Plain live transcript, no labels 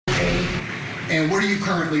And where do you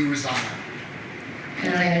currently reside? In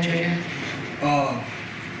Atlanta, Georgia.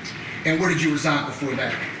 And where did you reside before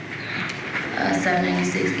that?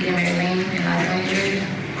 796 Eden Mary Lane in Atlanta,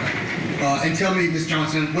 Georgia. And tell me, Ms.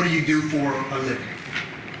 Johnson, what do you do for a living?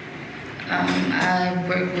 I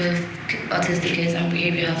work with autistic kids. I'm a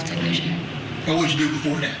behavioral health technician. And what did you do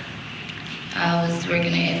before that? I was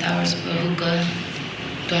working at 8 hours for hookah,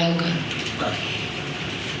 doing hookah. Okay.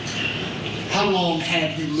 How long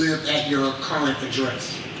have you lived at your current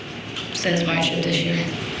address? Since March of this year.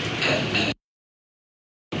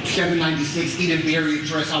 796 Eden Mary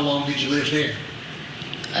address, how long did you live there?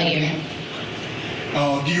 A year.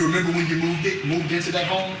 Do you remember when you moved into that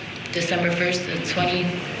home? December 1st of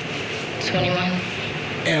 2021.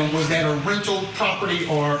 And was that a rental property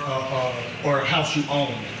or a house you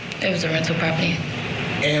owned? It was a rental property.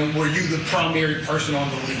 And were you the primary person on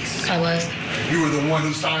the lease? I was. You were the one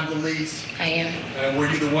who signed the lease? I am. And were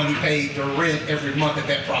you the one who paid the rent every month at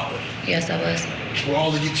that property? Yes, I was. Were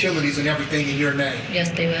all the utilities and everything in your name?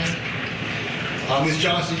 Yes, they was. Ms.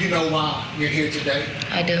 Johnson, you know why you're here today?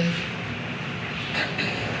 I do.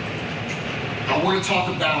 I want to talk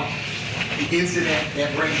about the incident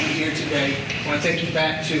that brings you here today. I want to take you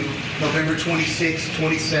back to November 26,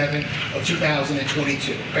 27 of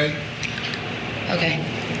 2022, okay? Okay.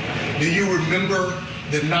 Do you remember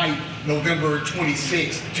the night, November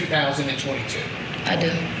 26, 2022? I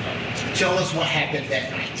do. Tell us what happened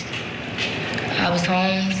that night. I was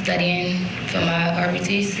home studying for my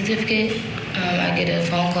RBT certificate. I get a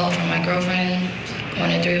phone call from my girlfriend on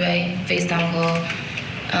a three-way FaceTime call,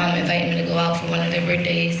 inviting me to go out for one of their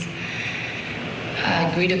birthdays. I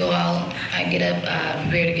agree to go out. I get up, I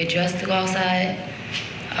prepare to get dressed to go outside.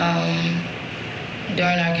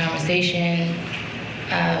 During our conversation,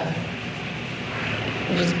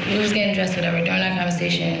 we was getting dressed, whatever. During our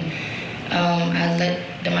conversation, I let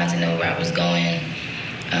Demonte know where I was going.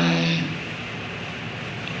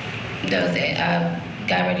 That was it. I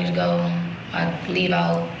got ready to go. I leave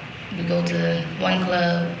out. We go to one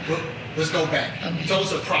club. Well, let's go back. Okay. Tell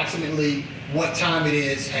us approximately what time it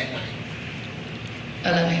is at night.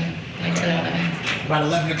 11, like 10 or 11. About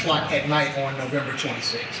 11 o'clock at night on November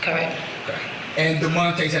 26th. Correct. Okay. And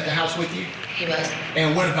DeMonte's at the house with you? He was.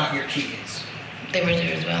 And what about your kids? They were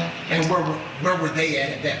there as well. And where were they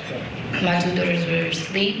at that point? My two daughters were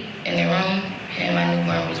asleep in their room, and my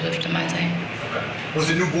newborn was with Demonte. Okay. Was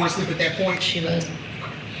the newborn asleep at that point? She was.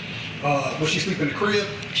 Was she asleep in the crib?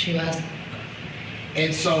 She was.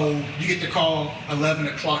 And so you get the call 11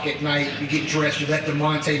 o'clock at night, you get dressed, you let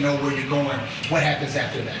DeMonte know where you're going. What happens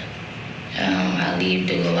after that? I leave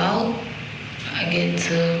to go out.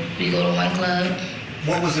 We go to one club.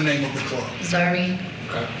 What was the name of the club? Zari.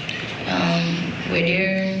 Okay. We're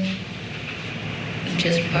there,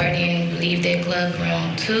 just partying. We leave that club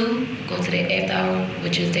around 2, go to the after hour,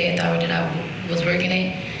 which is the after hour that I was working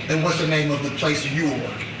at. And what's the name of the place you were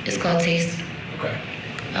working? It's called Taste. Okay.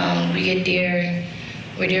 We get there,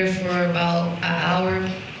 we're there for about an hour.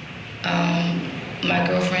 My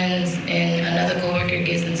girlfriends and another coworker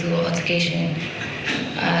gets into an altercation.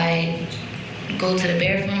 I go to the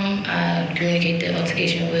bathroom, I communicate the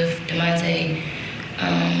altercation with Demonte.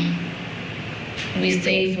 We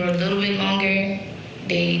stay for a little bit longer.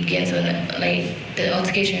 They get into the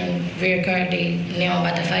altercation reoccurred. They now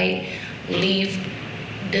about to fight. We leave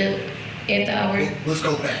the after hour. Let's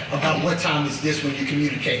go back. About what time is this when you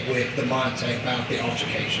communicate with DeMonte about the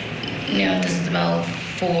altercation? Now this is about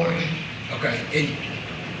 4. Okay. And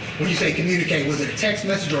when you say communicate, was it a text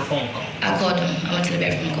message or a phone call? I called him. I went to the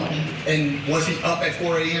bathroom and called him. And was he up at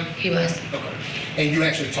 4 a.m.? He was. Okay. And you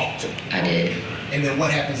actually talked to him? I did. And then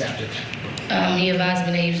what happens after that? He advised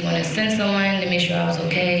me that he was going to send someone to make sure I was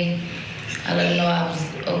okay. I let him know I was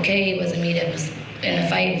okay. It wasn't me that was in the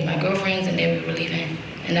fight. It was my girlfriends, and then we were leaving.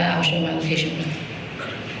 And I was sharing my location with him.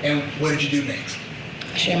 Okay. And what did you do next?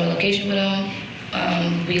 I shared my location with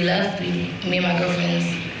him. We left. Me and my girlfriends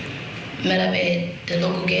met up at the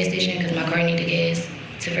local gas station because my car needed gas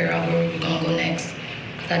to figure out where we were going to go next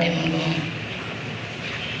because I didn't want to go home.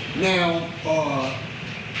 Now,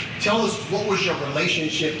 tell us, what was your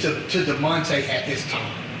relationship to DeMonte at this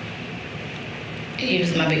time? He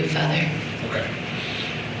was my baby father. Okay.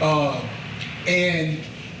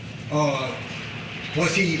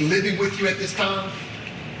 Was he living with you at this time?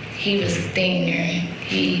 He was staying there.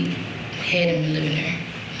 He had him living there.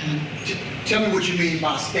 Tell me what you mean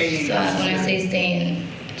by staying. So when I say staying,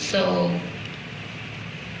 so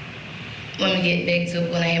when we get back to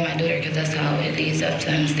when I had my daughter, because that's how it leads up to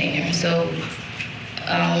him staying there. So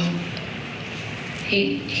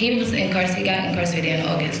he was incarcerated. He got incarcerated in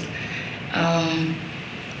August.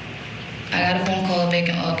 I got a phone call back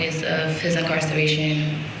in August of his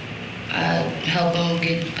incarceration. I helped him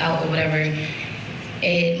get out or whatever.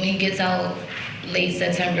 And when he gets out late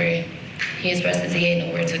September, he expressed that he had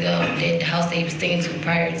nowhere to go. That the house that he was staying to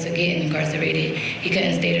prior to getting incarcerated, he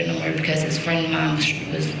couldn't stay there no more because his friend's mom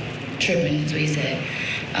was tripping, is what he said.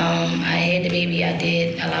 I had the baby. I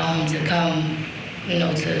did allow him to come, you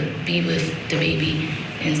know, to be with the baby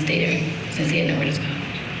and stay there since he had nowhere to go.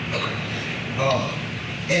 Okay.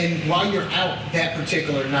 And while you're out that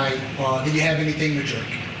particular night, did you have anything to drink?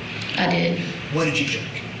 I did. What did you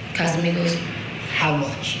drink? Casamigos, How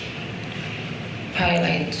much? probably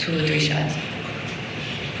like 2 or 3 shots.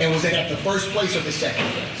 And was it at the first place or the second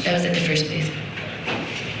place? That was at the first place.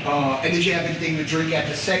 And did you have anything to drink at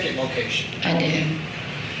the second location? I did.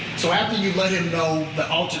 So after you let him know the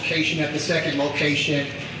altercation at the second location,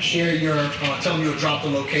 share your, tell him you'll drop the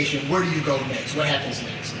location, where do you go next? What happens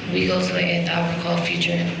next? We go to an hour called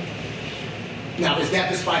Future. Now, is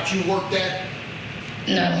that the spot you worked at?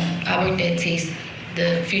 No, I worked at Taste.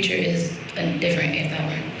 The Future is a different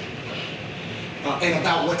hour. And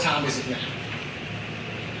about what time is it now?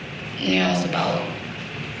 You know, it's about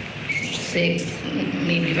 6,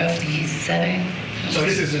 maybe roughly 7. So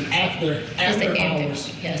this is an after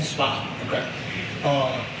hours yes. spot. Okay.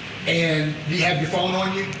 And do you have your phone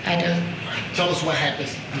on you? I do. Tell us what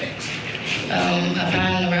happens next.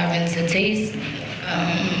 Upon arriving to Taste,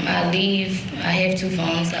 I leave. I have 2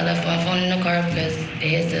 phones. I left one phone in the car because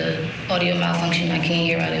it has the audio malfunction. I can't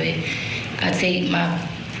hear out of it. I take my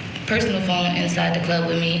personal phone inside the club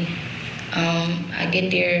with me. I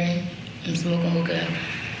get there. I'm smoking hookah.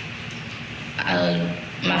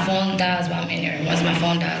 My phone dies while I'm in there. Once my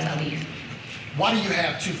phone dies, I leave. Why do you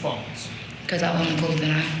have 2 phones? Because I want to close the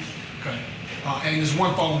line. Okay. And is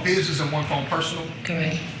one phone business and one phone personal?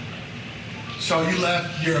 Correct. So you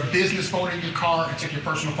left your business phone in your car and took your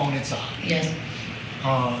personal phone inside? Yes.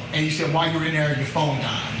 And you said while you were in there, your phone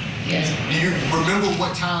died? Yes. Do you remember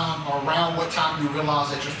what time or around what time you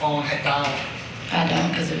realized that your phone had died? I don't,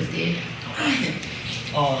 because it was dead. Okay.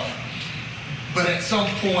 But at some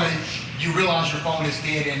point, you realize your phone is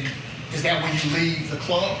dead, and is that when you leave the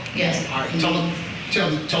club? Yes. All right.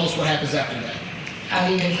 Tell us what happens after that. I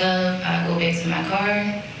leave the club. I go back to my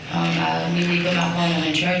car. I immediately put my phone on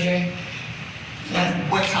the charger.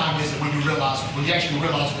 What time is it when you actually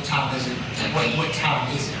realize what time is it? What time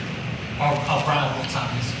is it? Or around what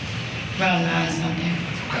time is it? Around 9 something.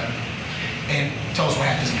 Okay. And tell us what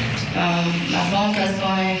happens next. My phone cuts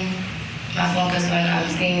on. I'm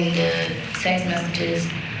seeing the text messages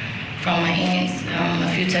from my aunts,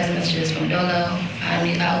 a few text messages from Dolo. I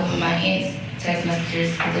open my aunt's text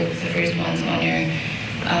messages because it was the first ones on there.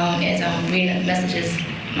 As I'm reading the messages,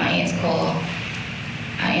 my aunt's call.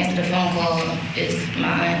 I answer the phone call. It's my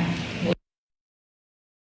aunt.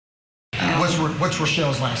 What's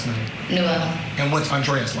Rochelle's last name? Noel. And what's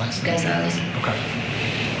Andrea's last name? Gonzalez. Okay.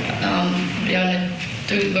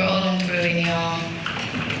 We're all on the three now.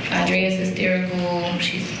 Andrea's hysterical.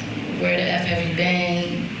 She's, where the F have you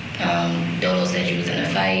been? Dodo said you was in a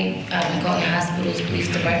fight. I've been calling hospitals, police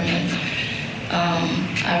departments.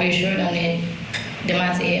 I reassured them that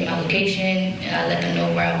Demonte had my location, and I let them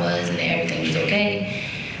know where I was and that everything was okay.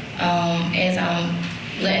 As I'm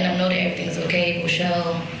letting them know that everything's okay,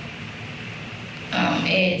 Rochelle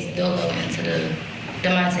adds Dodo into the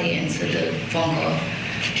Demonte into the phone call.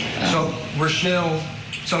 So Rochelle,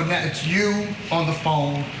 so now it's you on the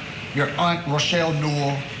phone, your aunt Rochelle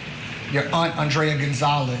Newell, your aunt Andrea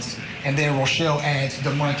Gonzalez, and then Rochelle adds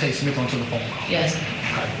Demonte Smith onto the phone call. Yes.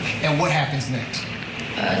 Okay. And what happens next?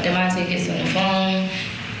 Demonte gets on the phone.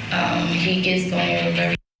 He gets on there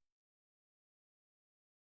very.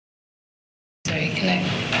 Sorry, connect.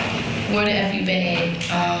 Where the F you been at?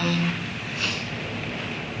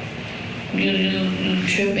 You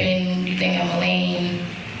tripping? You think I'm a lame?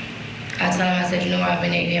 I tell him, I said, you know where I've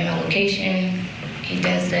been at, you have my location. He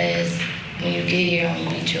then says, when you get here, I'm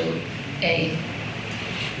gonna meet you A.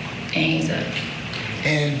 And hangs up.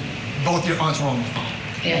 And both your aunts were on the phone?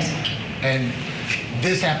 Yes. And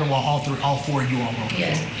this happened while all 4 of you are on the phone?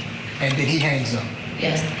 Yes. And then he hangs up?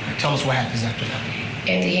 Yes. Tell us what happens after that.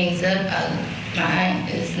 After he hangs up, my aunt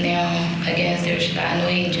is now against her. I know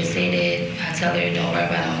he just said it. I tell her, don't worry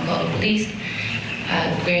about it, I'm gonna call the police. I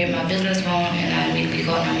grab my business phone and I immediately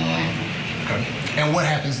call 911. Okay. And what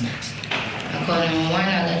happens next? I call 911,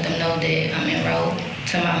 I let them know that I'm en route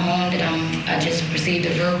to my home, that I just received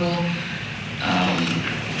a verbal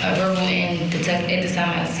and the text, at the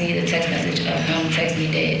time I see the text message of him text me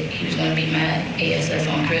that he was gonna be my ASS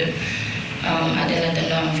on crib. I then let them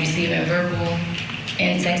know I'm receiving verbal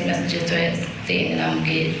and text messages threats stating that I'm gonna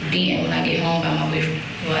get beaten when I get home by my boyfriend.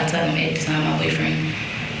 Well, I told him at the time, my boyfriend,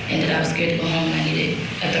 and that I was scared to go home and I needed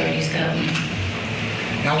authorities to help me.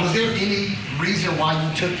 Now, was there any reason why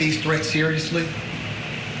you took these threats seriously?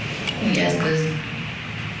 Yes, because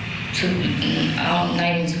not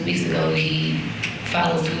even 2 weeks ago, he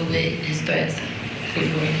followed through with his threats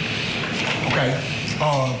before. Okay.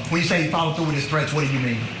 When you say he followed through with his threats, what do you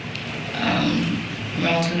mean?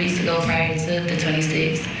 Around 2 weeks ago, prior to the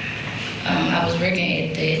 26th, I was working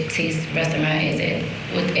at the Taste restaurant at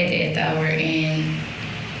the hour, and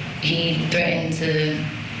he threatened to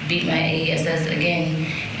beat my ASS again.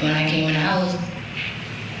 And when I came in the house,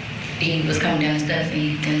 he was coming down the steps and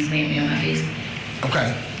he then slammed me on my face.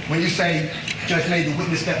 Okay. When you say Judge made the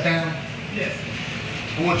witness step down? Yes.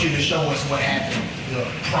 I want you to show us what happened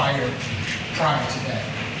prior to that.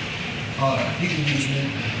 You can use me.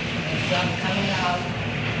 So I'm coming to the house.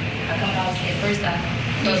 I come to the house at first time.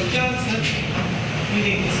 Ms. Johnson, you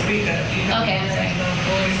need to speak up. Okay, I'm sorry.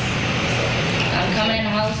 I'm coming in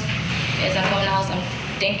the house. As I come in the house, I'm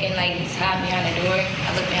thinking like he's hiding behind the door. I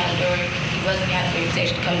look behind the door. He wasn't behind the door. He was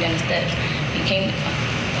actually coming down the steps. He came.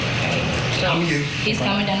 Right. So he's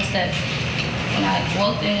coming down the steps. When I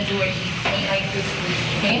walked in the door, he went like this,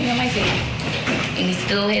 slammed me on my face, and he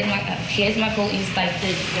still has my coat. And he's like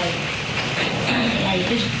this, like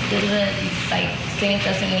this, he's like saying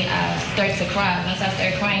stuff to me. I start to cry. Once I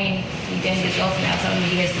start crying, he then gets off and I tell him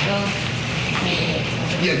he has to go.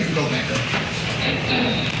 Yeah, you can go back up.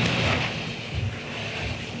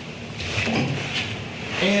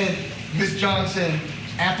 And Ms. Johnson,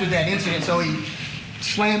 after that incident, so he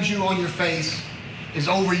slams you on your face, is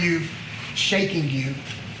over you, shaking you,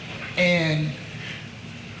 and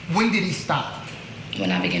when did he stop?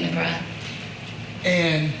 When I began to cry.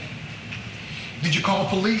 And did you call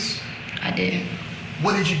police? I did.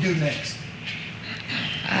 What did you do next?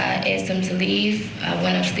 I asked him to leave. I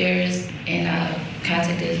went upstairs and I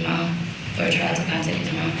contacted his mom, or tried to contact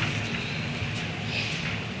his mom.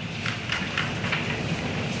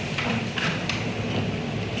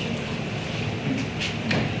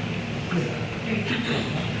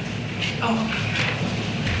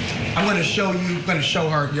 I'm going to show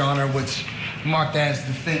her, Your Honor, what's marked as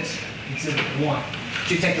Defense Exhibit 1.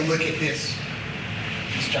 You take a look at this,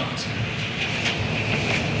 Ms. Johnson.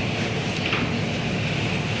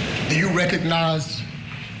 Do you recognize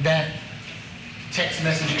that text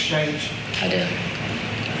message exchange? I do.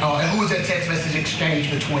 And who was that text message exchange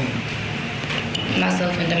between?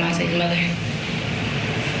 Myself and Demonte's mother.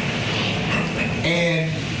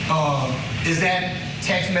 And is that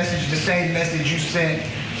text message the same message you sent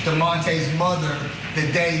Demonte's mother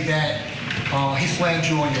the day that he slammed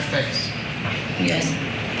you on your face? Yes.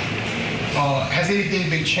 Has anything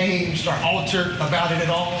been changed or altered about it at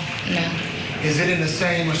all? No. Is it in the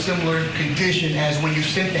same or similar condition as when you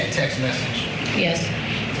sent that text message? Yes.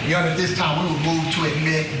 Your Honor, at this time, we will move to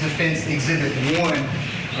admit Defense Exhibit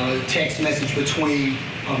 1, text message between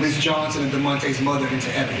Ms. Johnson and Demonte's mother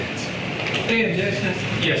into evidence. Any objections?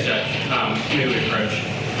 Yes, Judge. May we approach?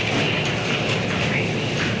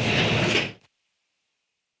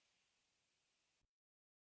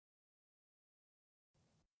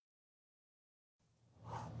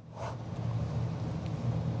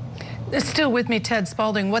 Still with me, Ted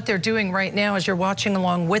Spalding. What they're doing right now as you're watching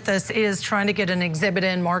along with us is trying to get an exhibit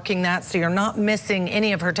in, marking that so you're not missing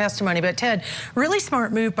any of her testimony. But Ted, really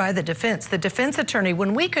smart move by the defense. The defense attorney,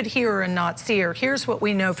 when we could hear her and not see her, here's what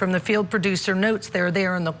we know from the field producer notes there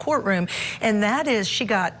in the courtroom, and that is she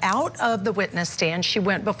got out of the witness stand, she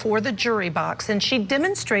went before the jury box, and she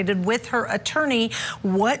demonstrated with her attorney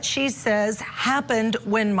what she says happened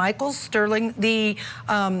when Michael Sterling,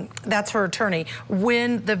 that's her attorney,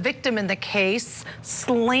 when the victim in the case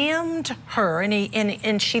slammed her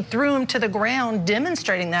and she threw him to the ground,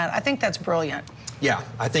 demonstrating that. I think that's brilliant. Yeah,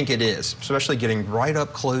 I think it is, especially getting right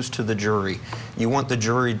up close to the jury. You want the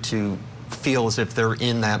jury to feel as if they're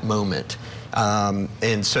in that moment.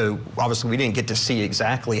 And so obviously we didn't get to see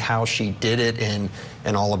exactly how she did it and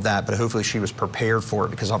all of that, but hopefully she was prepared for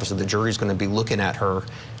it, because obviously the jury's going to be looking at her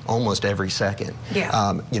almost every second.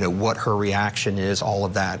 Yeah. You know, what her reaction is, all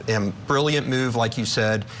of that. And brilliant move, like you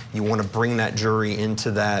said. You want to bring that jury into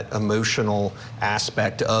that emotional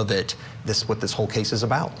aspect of it. This is what this whole case is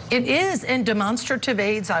about. It is, and demonstrative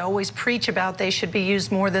aids, I always preach about they should be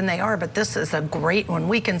used more than they are, but this is a great one.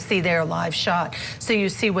 We can see their live shot, so you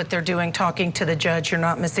see what they're doing, talking to the judge. You're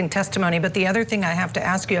not missing testimony. But the other thing I have to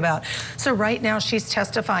ask you about, so right now she's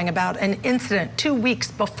testifying about an incident 2 weeks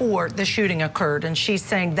before the shooting occurred, and she's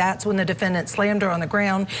saying that's when the defendant slammed her on the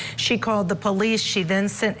ground. She called the police. She then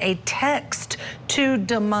sent a text to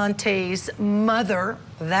DeMonte's mother.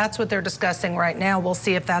 That's what they're discussing right now. We'll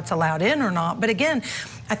see if that's allowed in or not. But again,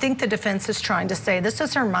 I think the defense is trying to say this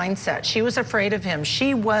is her mindset. She was afraid of him.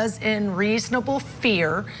 She was in reasonable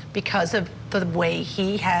fear because of the way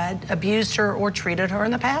he had abused her or treated her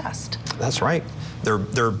in the past. That's right.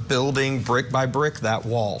 They're building brick by brick that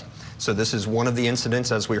wall. So this is one of the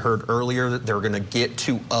incidents, as we heard earlier, that they're going to get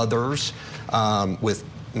to others with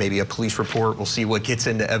maybe a police report. We'll see what gets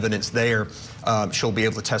into evidence there. She'll be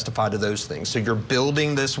able to testify to those things. So you're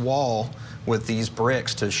building this wall with these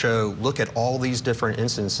bricks to show, look at all these different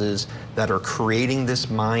instances that are creating this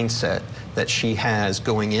mindset that she has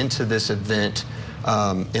going into this event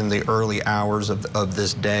in the early hours of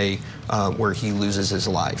this day where he loses his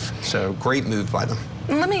life. So great move by them.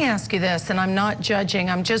 Let me ask you this, and I'm not judging,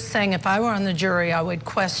 I'm just saying if I were on the jury, I would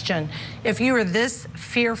question, if you were this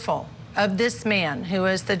fearful of this man who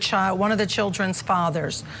is the child, one of the children's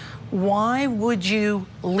fathers, why would you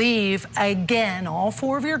leave again all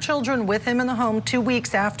 4 of your children with him in the home 2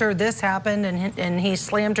 weeks after this happened and he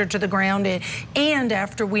slammed her to the ground, and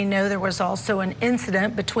after we know there was also an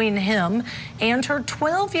incident between him and her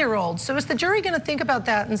 12-year-old? So is the jury going to think about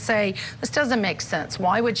that and say, this doesn't make sense?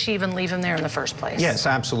 Why would she even leave him there in the first place? Yes,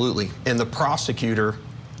 absolutely. And the prosecutor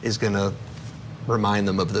is going to remind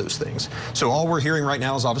them of those things. So all we're hearing right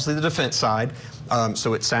now is obviously the defense side.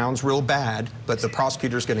 So it sounds real bad, but the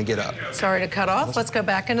prosecutor's going to get up. Sorry to cut off. Let's go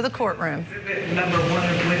back into the courtroom. Exhibit number 1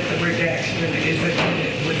 with the redaction is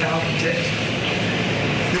it without the text.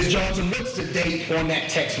 Ms. Johnson, what's the date on that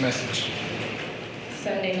text message?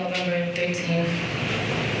 Sunday, November 13th,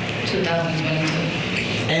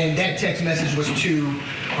 2022. And that text message was to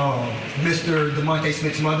Mr. DeMonte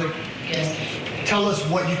Smith's mother? Yes. Tell us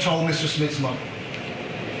what you told Mr. Smith's mother.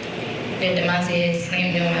 That DeMonte had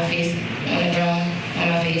slammed me on my face, on the ground, on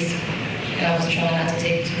my face, and I was trying not to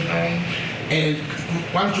take it too far. And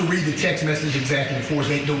why don't you read the text message exactly for us,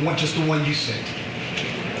 just the one you sent?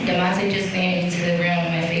 DeMonte just slammed me to the ground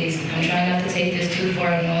on my face. I'm trying not to take this too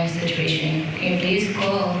far annoying situation. Can you please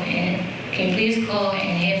call and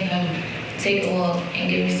have him take a walk and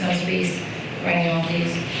give me some space right now,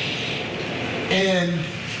 please? And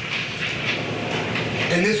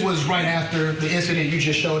this was right after the incident you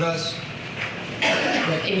just showed us?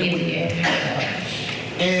 Immediately after.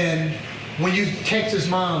 And when you text his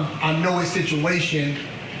mom, I know his situation,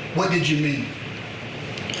 what did you mean?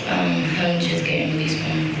 Him just getting released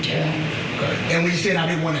from jail. Okay. And when you said I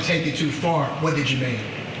didn't want to take it too far, what did you mean?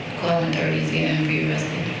 Calling authorities, getting him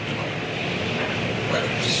rearrested.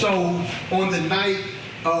 So on the night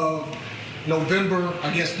of November,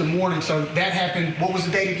 I guess the morning, so that happened, what was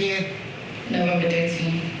the date again? November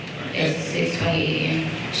 13th at 6:28 a.m.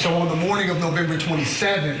 So on the morning of November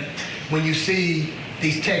 27th, when you see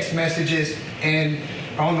these text messages and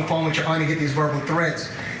are on the phone with your aunt and get these verbal threats,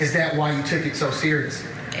 is that why you took it so serious?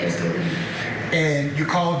 Absolutely. And you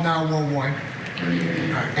called 911.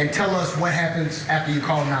 And tell us what happens after you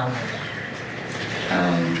call 911.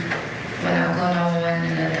 When I called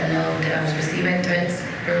 911 and let them know that I was receiving threats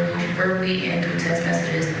verbally and through text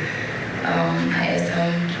messages, I asked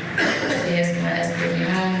them to escort me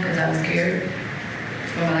home because I was scared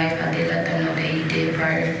for my life. I did let them know that he did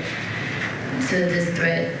prior to this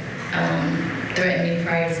threat, threatened me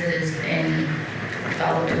prior to this and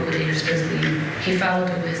followed through with it. He followed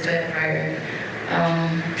through with his threat prior.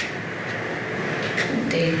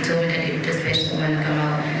 They told me that they would dispatch someone to come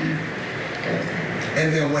out, and that was it.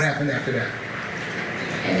 And then what happened after that?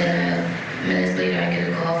 And then minutes later, I get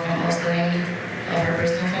a call from Australia on her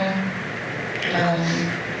personal phone.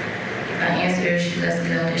 I answered her. She lets me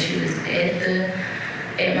know that she was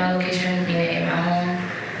at my location, meaning at my home.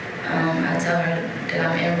 I tell her that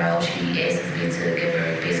I'm en route. She asks me to give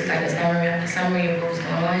her basically like a summary of what was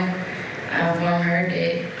going on. I informed her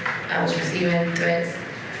that I was receiving threats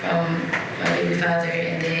from my baby father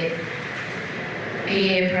and that he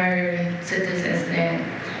had prior to this incident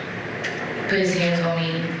put his hands on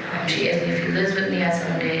me. She asked me if he lives with me. I told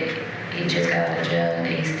him that he just got out of jail and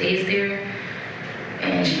that he stays there.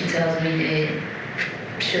 And she tells me that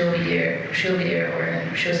she'll be there,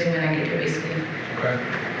 or she'll see me when I get there, basically. Okay.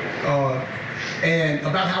 And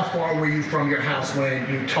about how far were you from your house when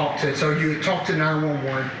you talked to, so you talked to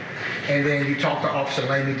 911 and then you talked to Officer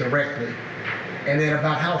Lamy directly. And then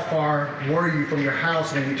about how far were you from your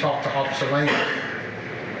house when you talked to Officer Lamy?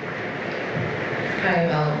 Probably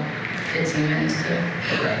about 15 minutes too.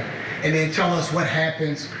 Okay. And then tell us what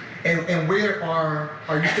happens And where are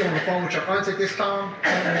you still on the phone with your aunts at this time?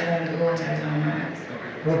 I'm on the phone the whole entire time. My aunts.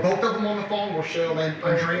 Were both of them on the phone, Rochelle and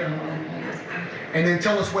Andrea? And then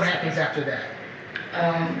tell us what happens after that.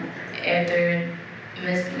 After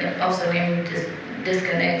Miss Officer Lambert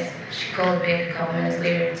disconnects, she calls back a couple minutes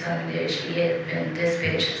later telling me that she had been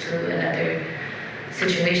dispatched to another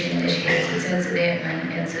situation that she had to attend to that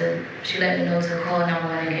one, and she let me know to call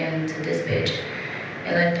 911 again to dispatch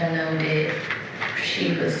and let them know that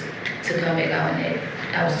she was to come back out and that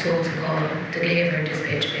I was told to call to give her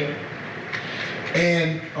dispatch back.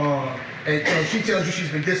 And so she tells you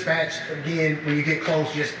she's been dispatched again. When you get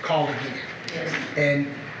close, just call again. Yes. And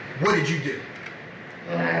what did you do?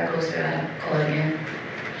 When I got closer, I called again.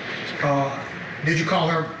 Did you call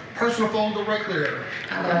her personal phone directly or?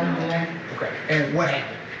 I called 911. Okay. And what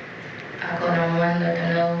happened? I called 911, let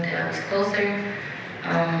them know that I was closer.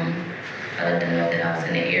 I let them know that I was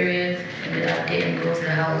in the area and that I didn't go to the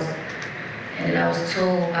house. And that I was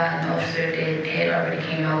told by an officer that had already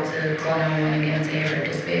came out to call 911 again to have her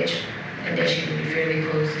dispatch, and that she would be fairly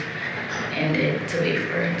close, and that to wait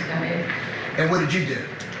for her to come back. And what did you do?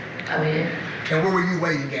 I waited. And where were you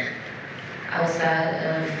waiting at? Outside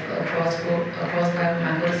of across by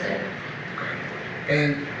my cul-de-sac.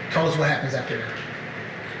 And tell us what happens after that.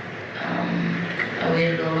 I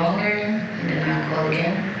waited a little longer, and then I called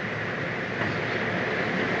again.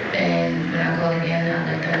 And when I called again, I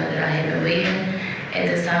let them know that I had been waiting. At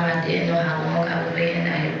this time, I didn't know how long I was waiting. I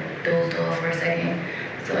had dozed off for a second.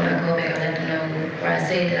 So when I called back, I let them know, or I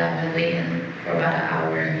say that I've been waiting for about an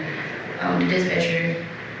hour. The dispatcher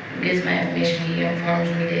gets my information. He informs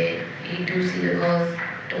me that he do see the calls,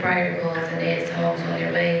 the prior calls, and that someone was on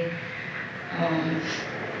their way.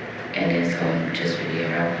 And then someone just would be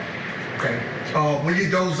around. Okay. When you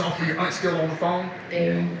doze off, were your aunt still on the phone? They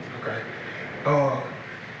were. Okay.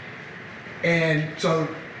 And so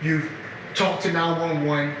you've talked to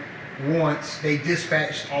 911 once. They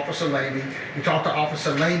dispatched Officer Lamy. You talked to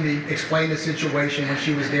Officer Lamy, explained the situation when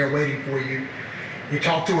she was there waiting for you. You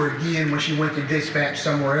talked to her again when she went to dispatch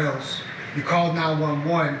somewhere else. You called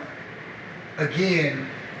 911 again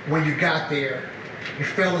when you got there. You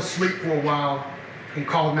fell asleep for a while and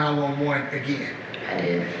called 911 again. I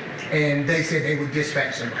did. And they said they would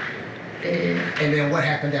dispatch somebody. They did. And then what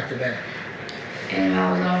happened after that? And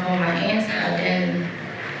I was on the phone with my aunts. I didn't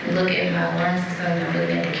look at my alarm system. I'm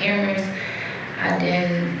looking at the cameras. I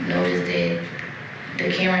didn't notice that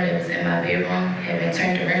the camera that was in my bedroom had been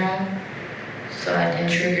turned around. So I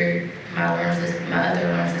didn't trigger my alarm system, my other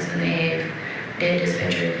alarm system, to have their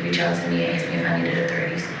dispatcher reach out to me and ask me if I needed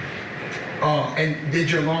authorities. And did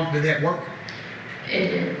your alarm, did that work? It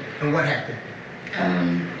did. And what happened?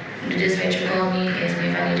 The dispatcher called me, asked me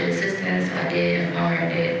if I needed assistance. I did inform her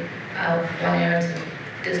that I wanted her to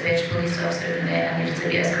dispatch police officers and that I needed to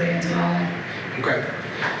be escorted into my home. Okay.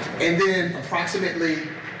 And then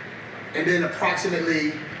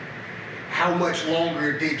approximately how much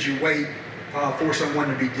longer did you wait for someone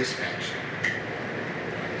to be dispatched?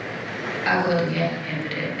 I called again after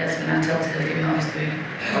that. That's when I talked to the female officer.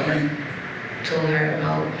 Okay. Told her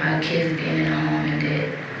about my kids being in the home and that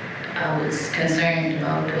I was concerned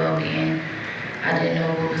about the well-being. I didn't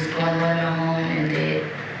know what was going on in my home and that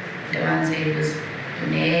Devontae was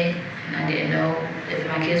mad and I didn't know if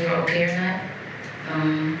my kids were okay or not.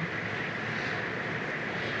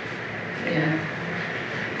 Yeah.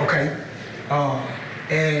 Okay.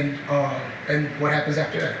 And what happens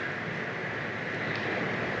after that?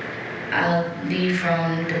 I'll leave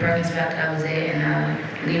from the parking spot that I was at and I'll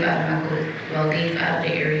leave out of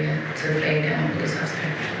the area to flag down a police officer.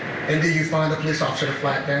 And did you find a police officer to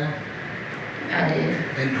flag down? I did.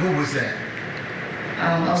 And who was that?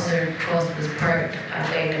 Officer Cross was parked. I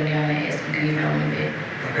flagged him down and asked him to get on me back.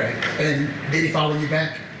 Okay. And did he follow you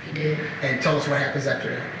back? He did. And tell us what happens after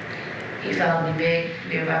that. He followed me back.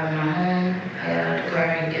 We arrived at my home. I got out of the car.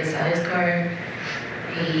 He gets out his car.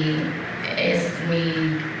 He asked me,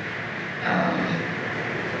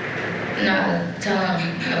 tell him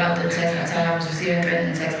about the text. I told him I was receiving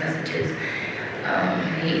threatening text messages.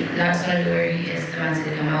 He knocks on the door. He asks Devontae to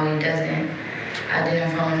come out. He doesn't. I didn't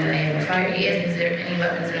inform him that I had a fire. He asked me, is there any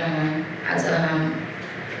weapons in the home? I tell him,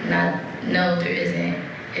 no, there isn't.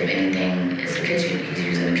 If anything, it's a kitchen. He's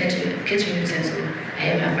using a kitchen utensil. I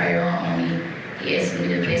had my firearm on me. He asked me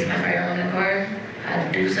to place my firearm in the car. I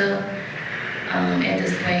do so. At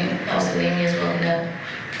this point, Officer Lamy is walking up.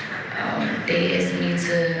 They asked me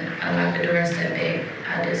to unlock the door and step back. I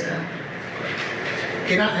did so.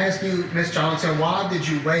 Can I ask you, Ms. Johnson, why did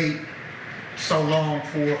you wait so long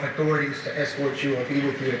for authorities to escort you or be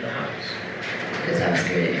with you at the house? Because I was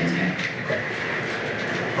scared to enter. Okay.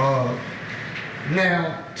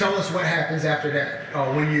 Now, tell us what happens after that.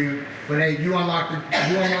 When you unlock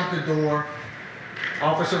the door,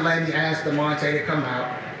 Officer Lamy asked DeMonte to come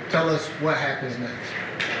out. Tell us what happens next.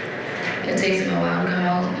 It takes him a while to come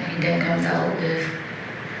out. He then comes out with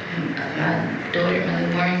my daughter, my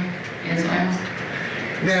newborn, in his arms.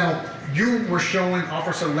 Now, you were showing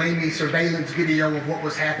Officer Lamy surveillance video of what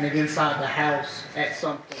was happening inside the house at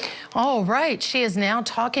some point. All right, she is now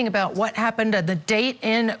talking about what happened at the date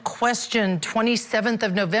in question, 27th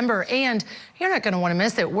of November, and you're not going to want to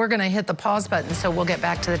miss it. We're going to hit the pause button, so we'll get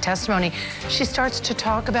back to the testimony. She starts to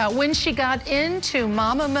talk about when she got into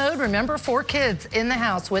mama mode. Remember, 4 kids in the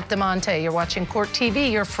house with DeMonte. You're watching Court TV,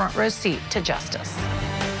 your front row seat to justice.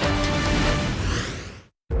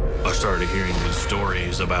 I started hearing these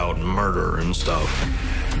stories about murder and stuff.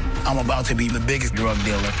 I'm about to be the biggest drug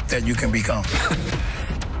dealer that you can become.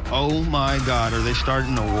 Oh my God, are they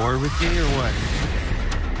starting a war with me or what?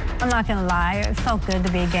 I'm not gonna lie, it felt good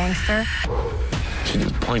to be a gangster. She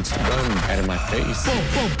just points the gun right in my face. Boom,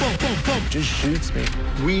 boom, boom, boom, boom. Just shoots me.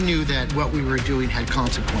 We knew that what we were doing had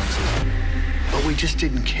consequences, but we just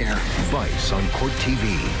didn't care. Vice on Court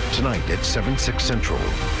TV, tonight at 7/6 Central,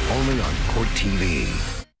 only on Court TV.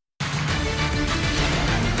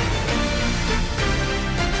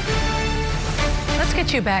 Let's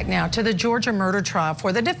get you back now to the Georgia murder trial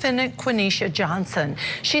for the defendant, Quaneesha Johnson.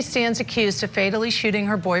 She stands accused of fatally shooting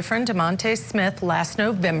her boyfriend, DeMonte Smith, last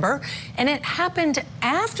November, and it happened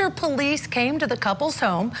after police came to the couple's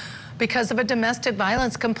home because of a domestic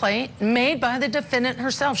violence complaint made by the defendant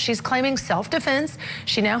herself. She's claiming self-defense.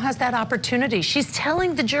 She now has that opportunity. She's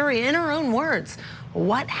telling the jury in her own words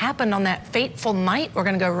what happened on that fateful night. We're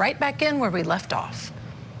going to go right back in where we left off.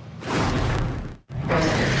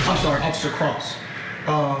 I'm sorry, Officer Cross.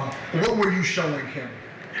 What were you showing him?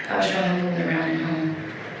 I was showing him moving around at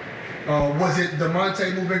home. Was it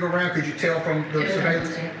DeMonte moving around? Could you tell from the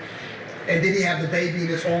surveillance? And did he have the baby in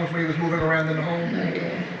his arms when he was moving around in the home? No, he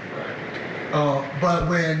didn't. But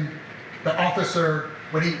when the officer,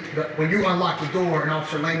 when you unlocked the door and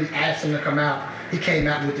Officer Lamy asked him to come out, he came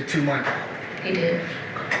out with the 2-month. He did.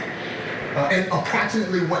 And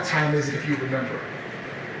approximately what time is it, if you remember?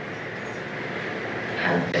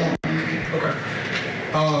 I don't remember. Okay.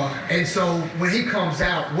 And so when he comes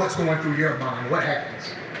out, what's going through your mind? What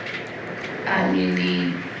happens? I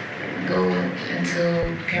immediately go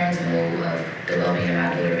into parenting mode of the well-being of my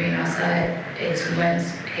daughter being outside. It's 2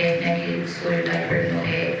 months, head naked, sweater diaper, no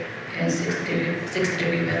head, and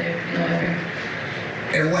 60-degree weather in November.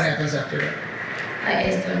 And what happens after that? I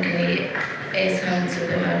asked him, to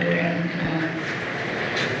put my daughter in home.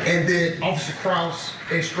 And did Officer Krause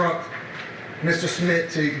instruct Mr.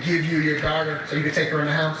 Smith to give you your daughter so you could take her in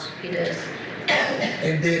the house? He does.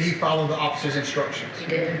 And did he follow the officer's instructions? He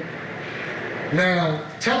did. Now,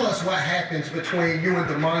 tell us what happens between you and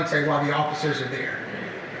DeMonte while the officers are there.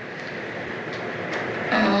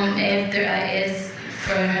 After I asked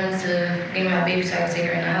for him to give me my baby so I could take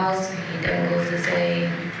her in the house, he then goes to say,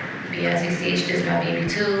 BICCH, this is my baby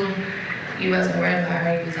too. You wasn't worried about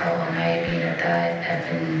her. He was out all night being a thot,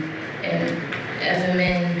 effing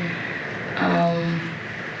men.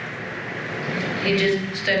 He just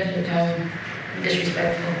started to become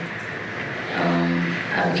disrespectful. I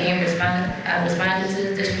responded to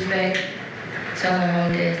the disrespect, telling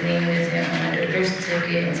him that his name isn't on the birth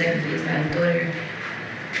certificate and technically it's not his daughter.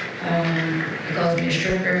 He calls me a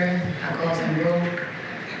stripper. I calls him broke.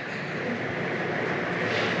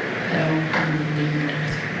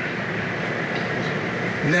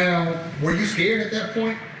 Now, were you scared at that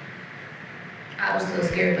point? I was still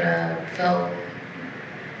scared, but I felt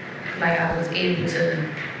like I was able to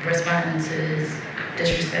respond to his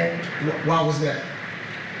disrespect. Why was that?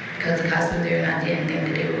 Because the cops were there and I didn't think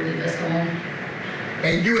that they would leave us alone.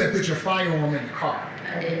 And you had put your firearm in the car?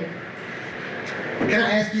 I did. Can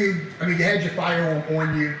I ask you, you had your firearm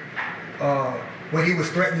on you when he was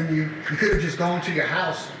threatening you. You could have just gone to your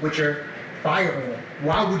house with your firearm.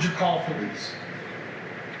 Why would you call police?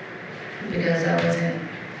 Because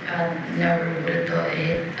I never would have thought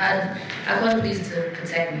it. I called police to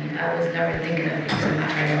protect me. I was never thinking of using my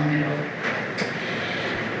firearm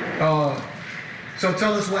at all. So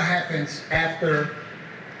tell us what happens after.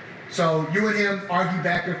 So you and him argue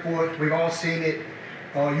back and forth. We've all seen it.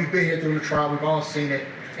 You've been here through the trial. We've all seen it.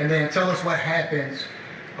 And then tell us what happens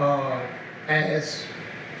as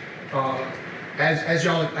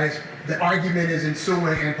the argument is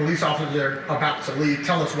ensuing and police officers are about to leave.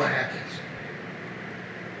 Tell us what happens.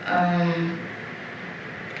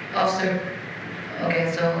 Officer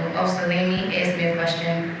Lamy asked me a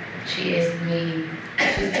question. She asked me,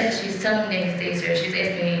 she's telling me that he stays here. She's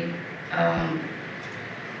asking me,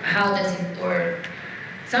 how does he, or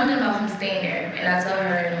something about him staying there. And I told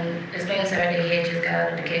her and explained to her that he had just got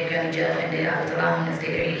out of the Cape County jail and that I was allowing him to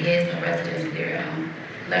stay there. He has no residence there.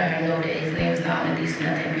 Let her know that his name is not on the lease,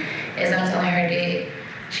 nothing. As I'm telling her that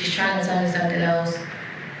she's trying to tell me something else,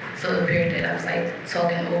 so it appeared that I was like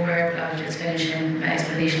talking over her, but I was just finishing my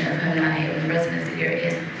explanation of him not having residency there,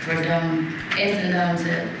 asking them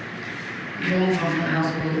to remove him from the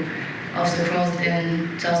household. Officer Cross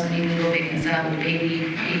then tells me he can go back inside with the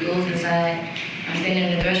baby. He goes inside. I'm standing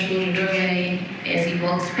in the threshold doorway. As he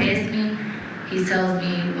walks past me, he tells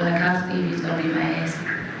me when the cops leave, he's gonna beat my ass.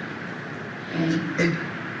 And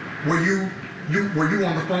were you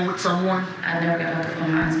on the phone with someone? I never got off the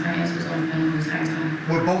phone. My parents was on the phone the entire time.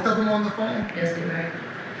 Were both of them on the phone? Yes, they were.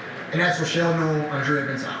 And that's Rochelle Newell, Andrea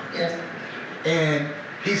Gonzalez? Yes. And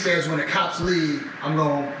he says when the cops leave, I'm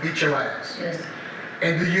gonna beat your ass? Yes.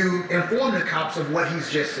 And do you inform the cops of what he's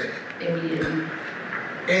just said? Immediately.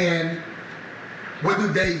 And what do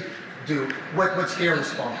they do? What's their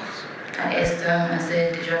response? I asked them, I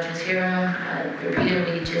said, did y'all just hear him? I repeated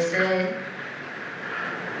what he just said.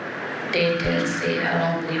 They didn't say,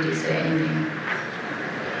 I don't believe they said anything.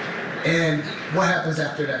 And what happens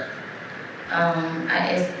after that? I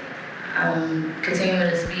asked, continuing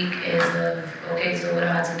to speak as of, okay, so what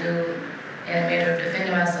am I to do in a matter of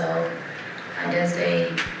defending myself? I didn't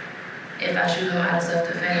say if I shoot him out of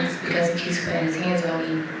self-defense because he keeps putting his hands on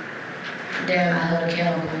me, then I held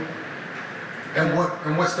accountable.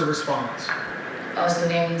 And what's the response? Also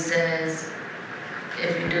then he says,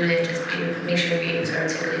 if you do that, just make sure you're able to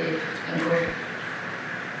articulate it in court.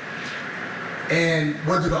 And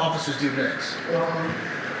what do the officers do next? Walk.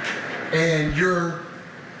 And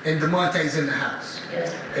DeMonte's in the house?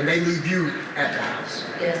 Yes. And they leave you at the house?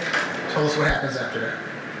 Yes. Tell us what happens after that.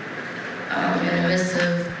 In the midst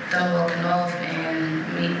of them walking off and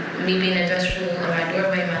me being in the dressing room of my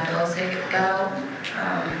doorway, my dogs got out.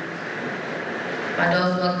 My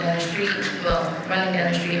dogs walked down the street, running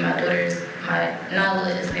down the street. My Nala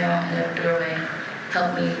is now in the doorway,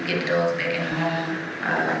 helped me get the dogs back in the home. I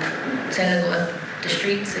tend to go up the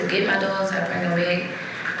street to get my dogs, I bring them back.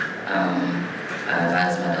 I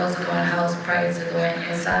advise my dogs to go in the house prior to going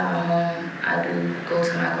inside my home. I do go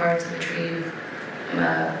to my car to retrieve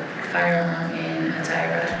my firearm and a tie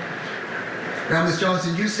rod. Now, Ms.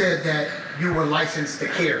 Johnson, you said that you were licensed to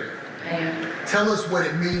carry. I am. Tell us what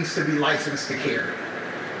it means to be licensed to carry.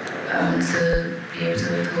 To be able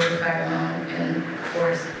to hold a firearm and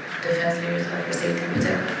force defense areas like for safety and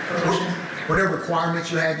precautions. Were there requirements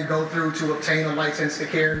you had to go through to obtain a license to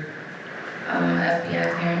carry?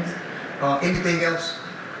 FBI clearance. Anything else?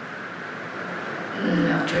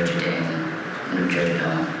 No, Georgia didn't. Georgia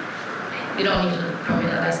don't. You don't need to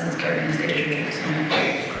permit a license to carry in the state of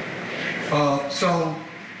Georgia.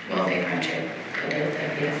 Well, background check.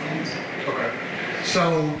 Okay.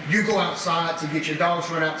 So you go outside to get your dogs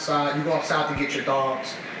run outside. You go outside to get your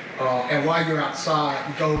dogs. And while you're outside,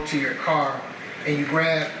 you go to your car and you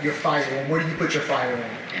grab your firearm. Where do you put your firearm?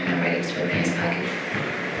 In my right sweatpants pocket.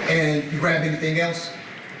 And you grab anything else?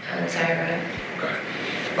 Tie rod. Okay.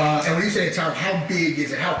 And when you say a tie rod, how big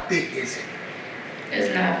is it? How thick is it?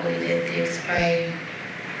 It's not really that thick. It's probably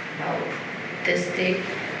about this thick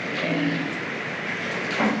and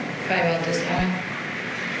probably about this long.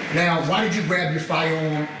 Now, why did you grab your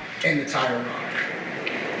firearm and the tie rod?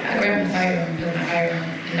 I grabbed my firearm, built my firearm,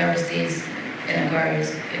 and never stays in the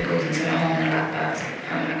cars. It goes into my home in a lockbox.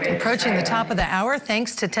 Approaching the top of the hour,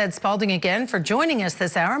 thanks to Ted Spalding again for joining us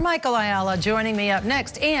this hour. Michael Ayala joining me up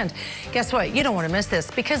next. And guess what? You don't want to miss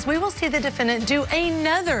this because we will see the defendant do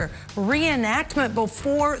another reenactment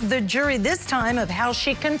before the jury, this time of how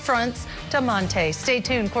she confronts DeMonte. Stay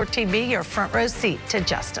tuned, Court TV, your front row seat to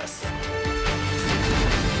justice.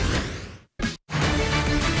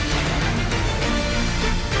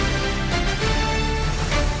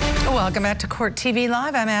 Welcome back to Court TV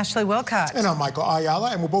Live. I'm Ashley Wilcott. And I'm Michael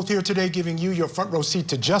Ayala, and we're both here today giving you your front row seat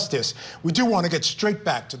to justice. We do want to get straight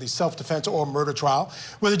back to the self-defense or murder trial,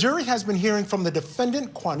 where the jury has been hearing from the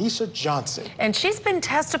defendant, Quaneesha Johnson. And she's been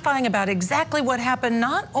testifying about exactly what happened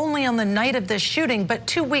not only on the night of the shooting, but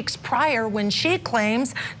 2 weeks prior when she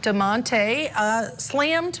claims DeMonte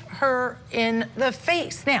slammed her in the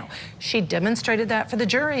face. Now, she demonstrated that for the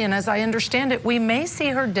jury, and as I understand it, we may see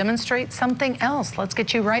her demonstrate something else. Let's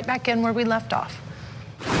get you right back in where we left off.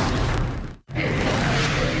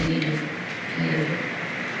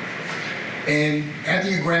 And after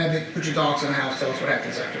you grab it, put your dogs in the house, tell us what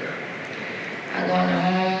happens after that. I go in the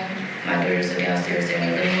home, my daughters are downstairs in the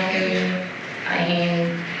living room area. I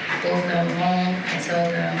hand both of them the phone. I tell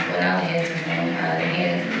them, well, now they have the phone. I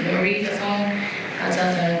hand Marie the phone. I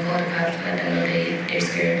tell them to call the cops, let them know they're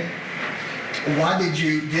scared. Why did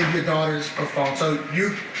you give your daughters a phone? So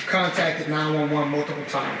you've contacted 911 multiple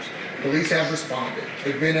times. Police have responded.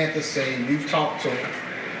 They've been at the scene. You've talked to them.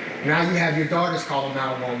 Now you have your daughters calling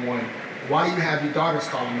 911. Why do you have your daughters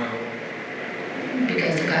calling 911?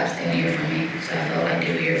 Because the cops didn't hear from me, so I felt like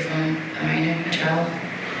they would hear from a minor, a child.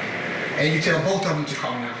 And you tell both of them to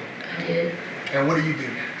call 911? I did. And what do you do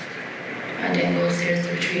next? I didn't go upstairs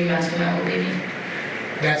to retrieve my 2-month-old baby.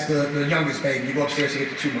 That's the youngest baby. You go upstairs to get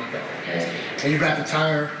the 2-month-old. Yes. And you got the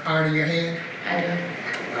tire iron in your hand? I do.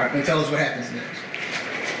 All right, then tell us what happens next.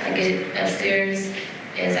 I get upstairs.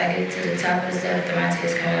 As I get to the top of the steps, Devontae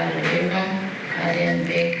is coming out of the bedroom. I then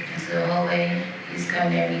back into the hallway. He's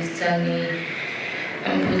coming there. He's telling me,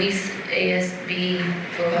 police ASB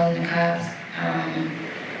for calling the cops.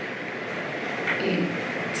 He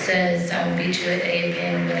says, I'm gonna beat you at 8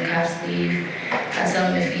 again when the cops leave. I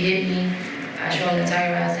tell him if he hit me, I show him the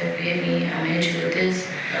tire. I said, if you hit me, I'm gonna hit you with this.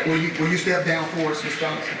 Will you step down for us, Ms.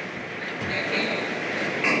 Johnson?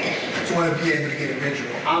 Just want to be able to get a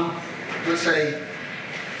visual. Let's say,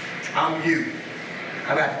 I'm you.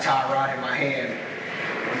 I got the tie rod in my hand.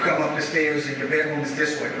 You come up the stairs and your bedroom is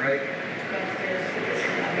this way, right?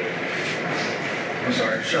 I'm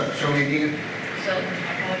sorry, show me again. So, I'm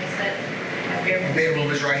going to set my bedroom. The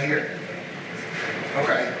bedroom is right here.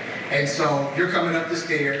 Okay. And so you're coming up the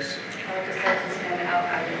stairs. I want the steps is coming out of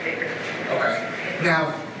the bedroom. Okay.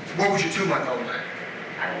 Now, what was your 2-month-old like?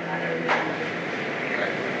 I don't know. I don't know.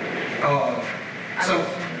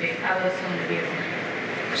 Okay. I was from the bedroom.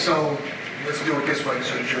 So let's do it this way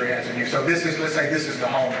so the jury has a view. So this is, let's say this is the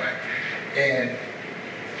hallway. And,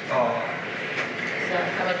 so I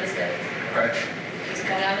come up the steps. okay. He's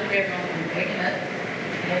coming out of the bedroom, I'm waking up,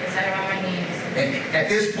 I have the side around my knees. And at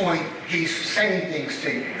this point, he's saying things to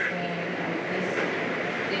you.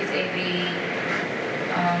 Please say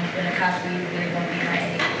when the cops leave, really gonna be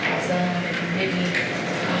like, I tell him if you hit me, I'm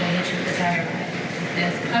gonna hit you with the tire rod.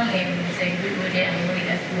 That's coming at me and say, we would have me really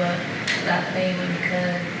F you up, stop playing with me,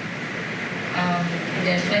 because and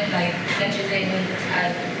then punches at me,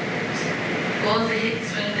 I goes to hit,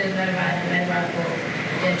 swing the metal rod goes.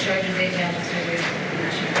 Then charges at me, I just figure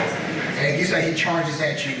And you say he charges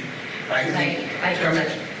at you. Like coming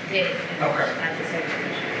at you? Yeah. Okay.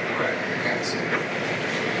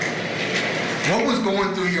 What was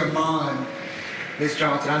going through your mind, Ms.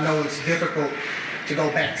 Johnson? I know it's difficult to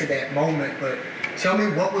go back to that moment, but tell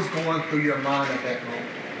me what was going through your mind at that moment.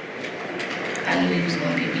 I knew he was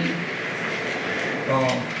going to beat me.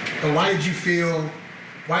 And why did you feel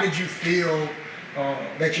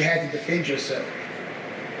that you had to defend yourself?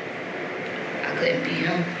 I couldn't beat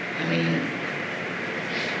him. I mean,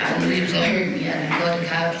 I knew he was going to hurt me. I didn't call the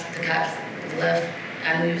cops. The cops left. I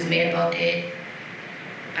knew he was mad about that.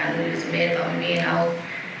 I knew he was mad about me being out.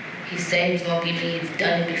 He said he was going to beat me. He's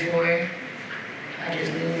done it before. I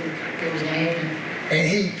just knew it was going to happen. And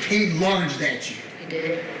he lunged at you. He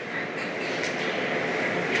did.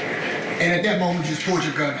 And at that moment, you just pulled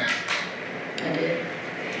your gun out. I did.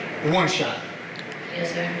 One shot.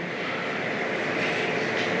 Yes, sir.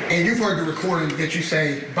 And you've heard the recording that you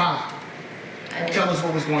say, bye. Tell us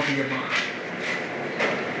what was going through your mind.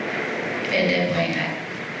 At that point,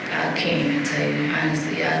 I can't even tell you.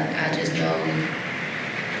 Honestly, I just know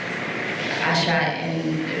I shot,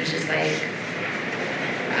 and it was just like,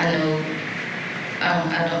 I know, I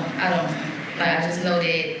don't know. Like, I just know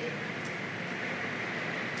that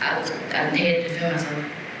I had to defend myself.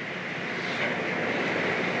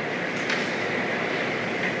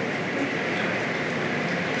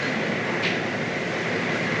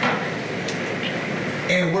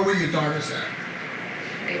 And where were your daughters at?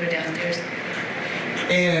 They were downstairs.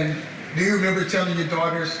 And do you remember telling your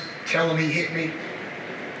daughters, tell them he hit me?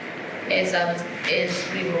 As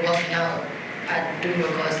we were walking out, I do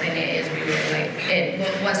recall saying that as we were like,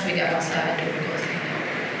 once we got outside, I do recall saying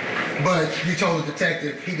that. But you told the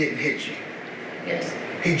detective he didn't hit you? Yes.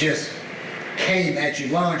 He just came at you,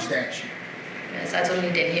 lunged at you? Yes, I told him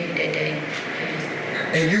he didn't hit me that day.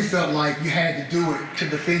 Yes. And you felt like you had to do it to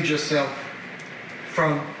defend yourself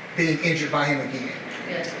from being injured by him again?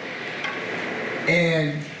 Yes.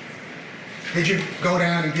 And did you go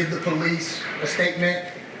down and give the police a statement?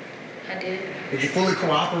 I did. Did you fully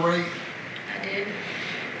cooperate? I did.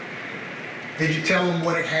 Did you tell them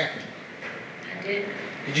what had happened? I did.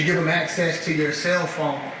 Did you give them access to your cell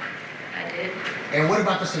phone? I did. And what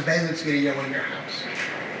about the surveillance video in your house?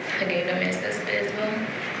 I gave them access to that as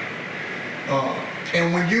well.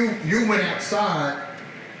 And when you went outside,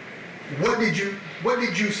 what did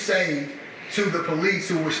you say to the police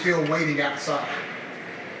who were still waiting outside?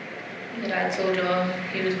 That I told y'all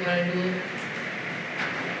he was going to do it.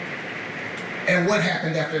 And what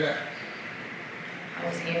happened after that? I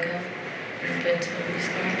was handcuffed and put to a police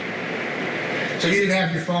car. So you didn't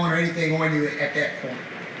have your phone or anything on you at that point?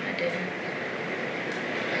 I didn't.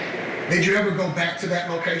 Did you ever go back to that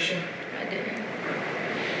location? I didn't.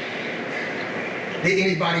 Did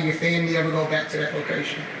anybody in your family ever go back to that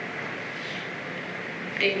location?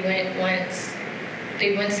 They went once.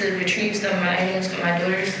 They went to retrieve some of my items for my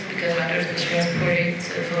daughters because my daughters was transported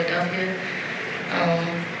to Philadelphia.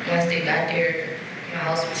 Once they got there, my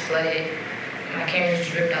house was flooded. My cameras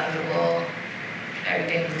was ripped out of the wall.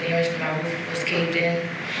 Everything was damaged. My roof was caved in.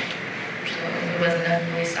 So it wasn't nothing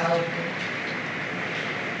really salvageable.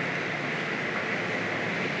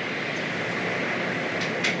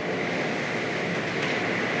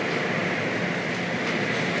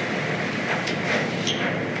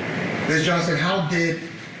 Ms. Johnson, how did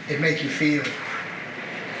it make you feel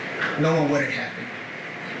knowing what had happened?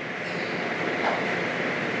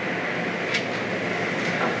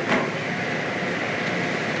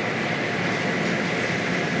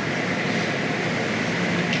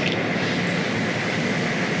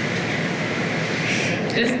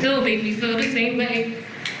 It still made me feel the same way.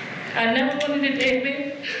 I never wanted it to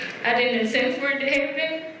happen. I didn't intend for it to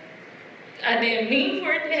happen. I didn't mean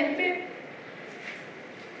for it to happen.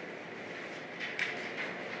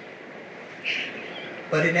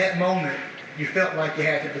 But in that moment, you felt like you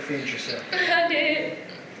had to defend yourself. I did.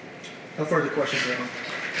 No further questions, Ron.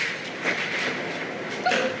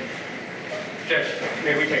 Judge,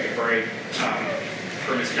 may we take a break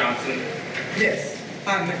for Ms. Johnson? Yes,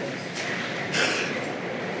 5 minutes.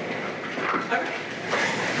 Okay.